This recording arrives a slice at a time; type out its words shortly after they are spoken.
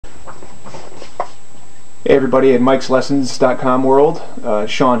Hey everybody at Mike'sLessons.com world,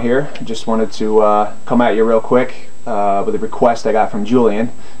 Shaun here. Just wanted to come at you real quick with a request I got from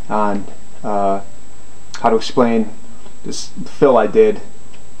Julian on how to explain this fill I did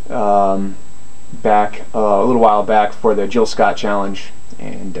back a little while back for the Jill Scott challenge,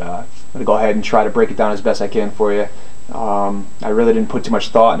 and I'm going to go ahead and try to break it down as best I can for you. I really didn't put too much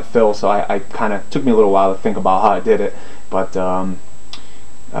thought into fill, so I kind of took me a little while to think about how I did it, but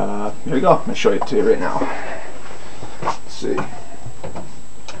here we go. I'm going to show it to you right now. Let's see.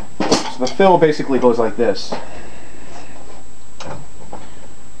 So the fill basically goes like this.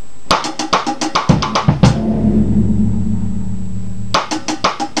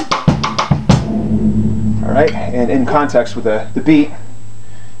 Alright, and in context with the beat,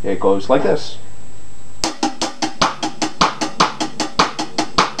 it goes like this.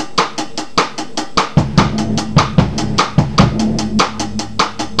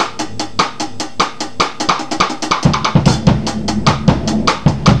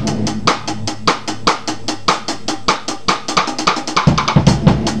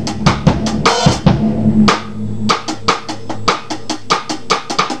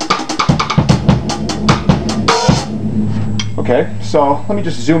 Okay, so let me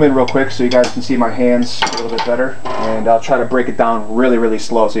just zoom in real quick so you guys can see my hands a little bit better, and I'll try to break it down really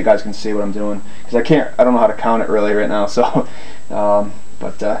slow so you guys can see what I'm doing, because I don't know how to count it really right now, so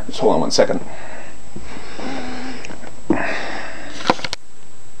just hold on one second.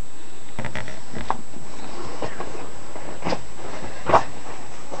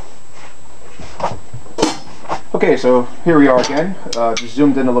 Okay, so here we are again, just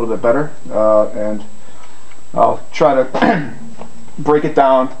zoomed in a little bit better, and I'll try to break it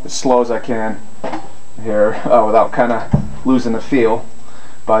down as slow as I can here without kind of losing the feel.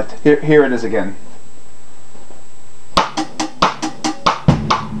 But here it is again.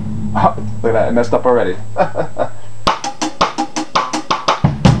 Oh, look at that, I messed up already.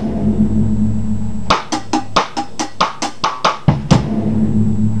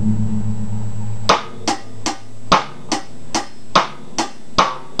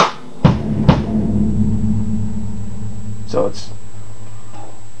 So it's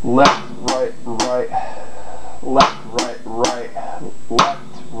left, right, right, left, right, right, left,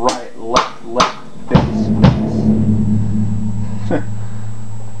 right, left, left, bass, bass.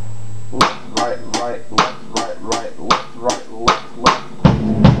 Left, right, right, left, right, right, left, right, left, left,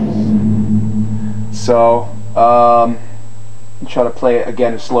 bass. So, try to play it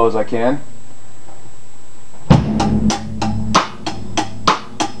again as slow as I can.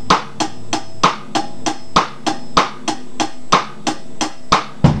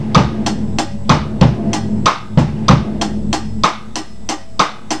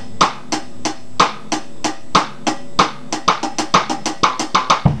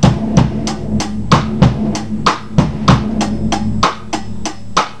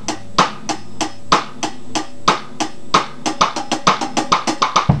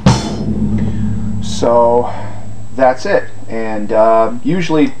 So that's it, and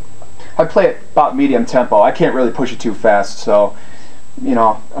usually I play it about medium tempo. I can't really push it too fast, so you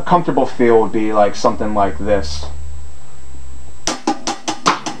know, a comfortable feel would be like something like this.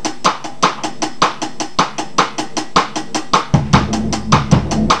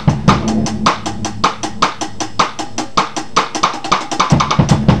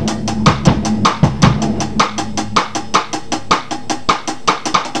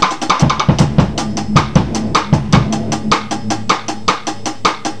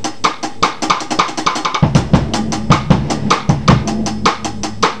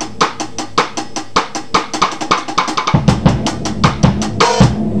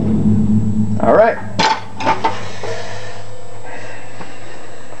 All right.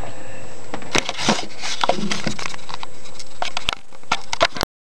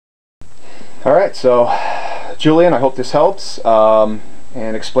 All right, so Julian, I hope this helps and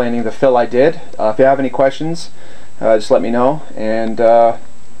explaining the fill I did. If you have any questions, just let me know, and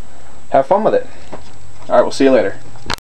have fun with it. All right, we'll see you later.